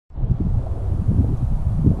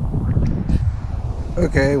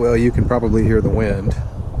Okay, well, you can probably hear the wind,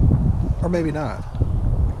 or maybe not.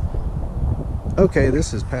 Okay,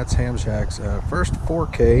 this is Pat's Ham Shack's first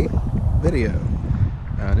 4K video,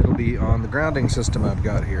 and it'll be on the grounding system I've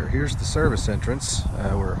got here. Here's the service entrance.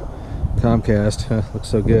 We're Comcast. Looks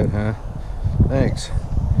so good, huh? Thanks.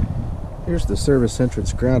 Here's the service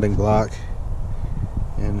entrance grounding block,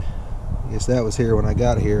 and I guess that was here when I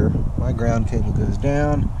got here. My ground cable goes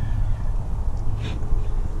down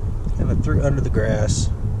and through under the grass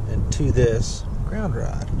and to this ground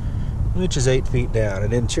rod, which is 8 feet down.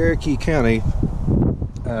 And in Cherokee County,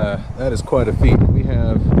 that is quite a feat. We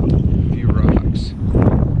have a few rocks.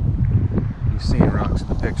 You've seen rocks in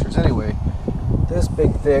the pictures. Anyway, this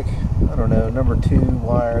big thick, I don't know, number 2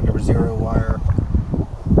 wire, number 0 wire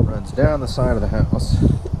runs down the side of the house,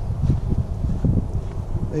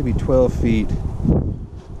 maybe 12 feet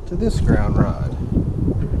to this ground rod,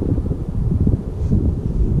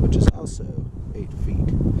 which is also 8 feet.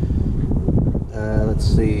 Let's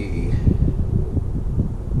see.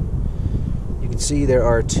 You can see there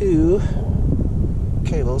are 2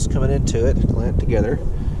 cables coming into it, clamped together.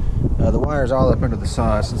 The wire's all up under the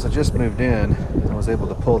side. Since I just moved in, I was able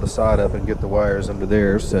to pull the side up and get the wires under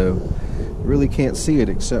there, so you really can't see it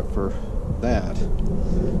except for that.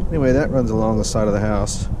 Anyway, that runs along the side of the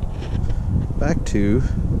house back to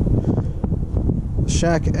the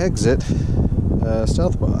shack exit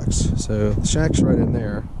stealth box. So the shack's right in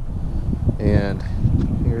there, and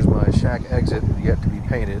here's my shack exit, yet to be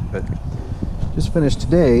painted, but just finished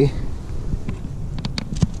today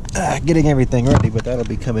getting everything ready, but that'll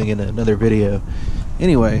be coming in another video.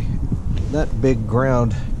 Anyway, that big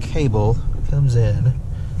ground cable comes in.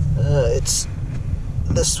 It's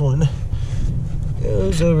this one,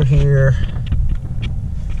 goes over here.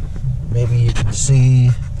 Maybe you can see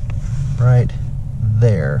right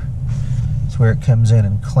there. That's where it comes in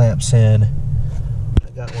and clamps in. I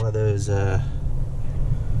got one of those, I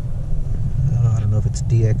don't know if it's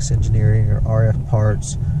DX Engineering or RF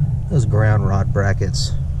Parts, those ground rod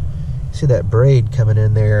brackets. See that braid coming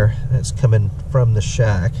in there? That's coming from the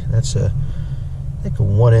shack. That's I think a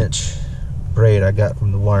 1-inch braid I got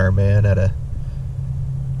from the wireman at a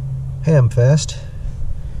Hamfest.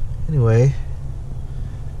 Anyway,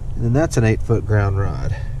 and then that's an 8-foot ground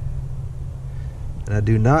rod. And I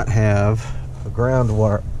do not have a ground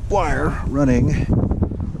wire running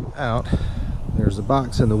out. There's a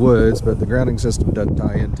box in the woods, but the grounding system doesn't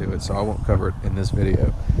tie into it, so I won't cover it in this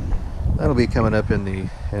video. That'll be coming up in the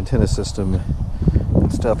antenna system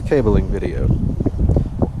and stealth cabling video.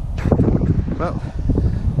 Well,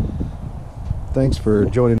 thanks for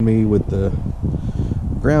joining me with the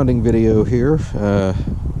grounding video here.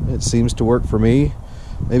 It seems to work for me.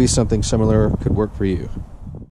 Maybe something similar could work for you.